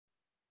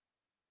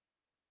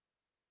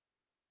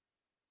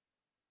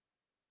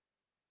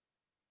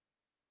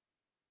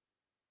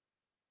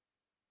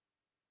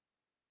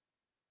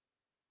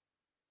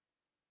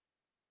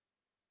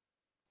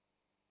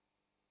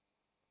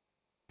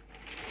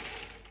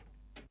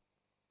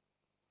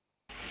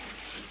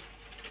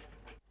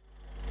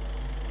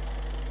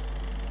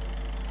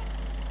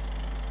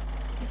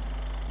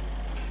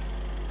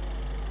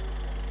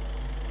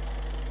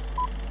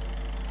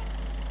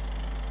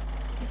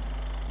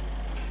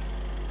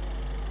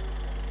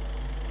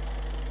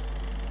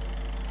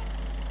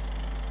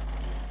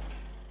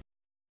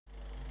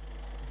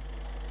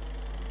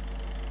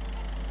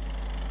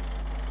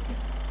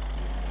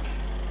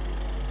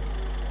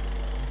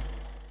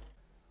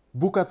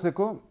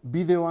Bukatzeko,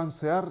 bideoan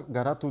zehar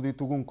garatu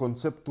ditugun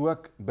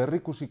kontzeptuak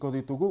berrikusiko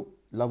ditugu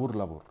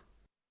labur-labur.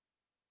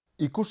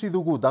 Ikusi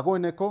dugu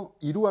dagoeneko,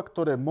 3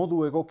 aktore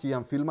modu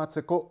egokian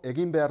filmatzeko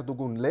egin behar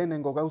dugun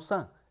lehenengo gauza,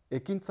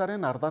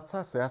 ekintzaren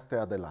ardatza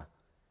zehaztea dela,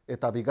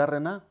 eta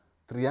bigarrena,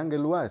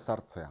 triangelua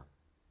ezartzea.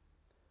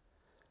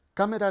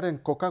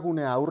 Kameraren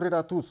kokagunea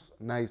aurreratuz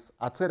naiz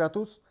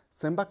atzeratuz,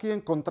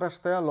 zenbakien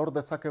kontrastea lor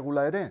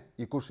dezakegula ere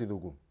ikusi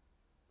dugu.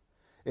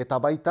 Eta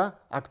baita,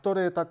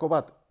 aktoreetako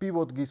bat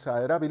pibot gisa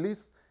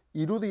erabiliz,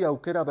 irudi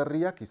aukera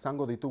berriak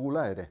izango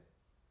ditugula ere.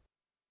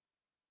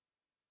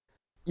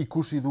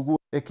 Ikusi dugu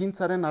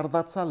ekintzaren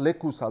ardatza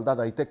lekuz alda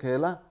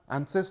daitekeela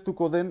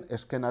antzeztuko den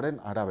eskenaren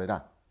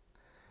arabera.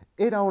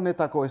 Era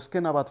honetako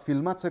eskena bat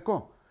filmatzeko,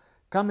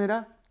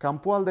 kamera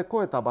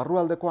kanpoaldeko eta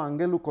barrualdeko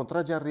angelu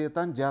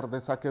kontrajarrietan jar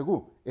dezakegu,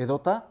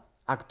 edota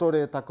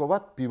aktoreetako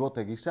bat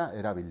pibote gisa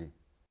erabili.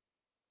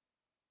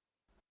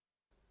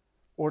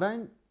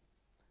 Orain,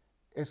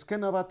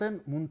 eskena baten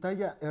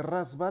muntaia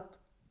erraz bat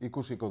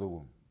ikusiko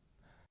dugu.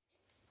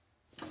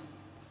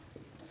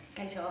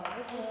 Kaixo.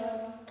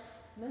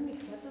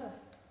 Nondik zatoz?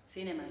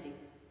 Zinematik.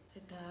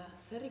 Eta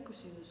zer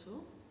ikusi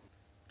duzu?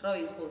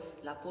 Robin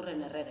Hood,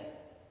 lapurren errege.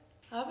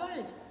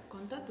 Bai,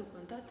 kontatu.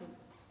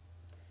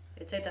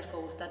 Etxait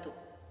asko gustatu.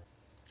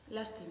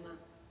 Lastima.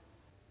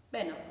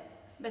 Beno,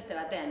 beste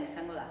batean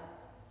izango da.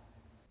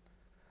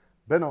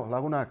 Beno,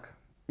 lagunak,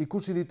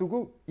 ikusi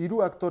ditugu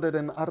 3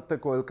 aktoreren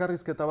arteko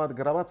elkarrizketa bat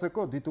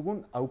grabatzeko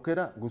ditugun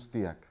aukera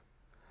guztiak.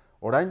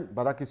 Orain,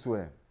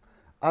 badakizue,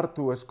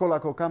 hartu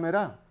eskolako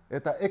kamera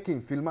eta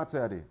ekin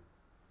filmatzeari.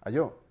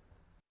 Aio!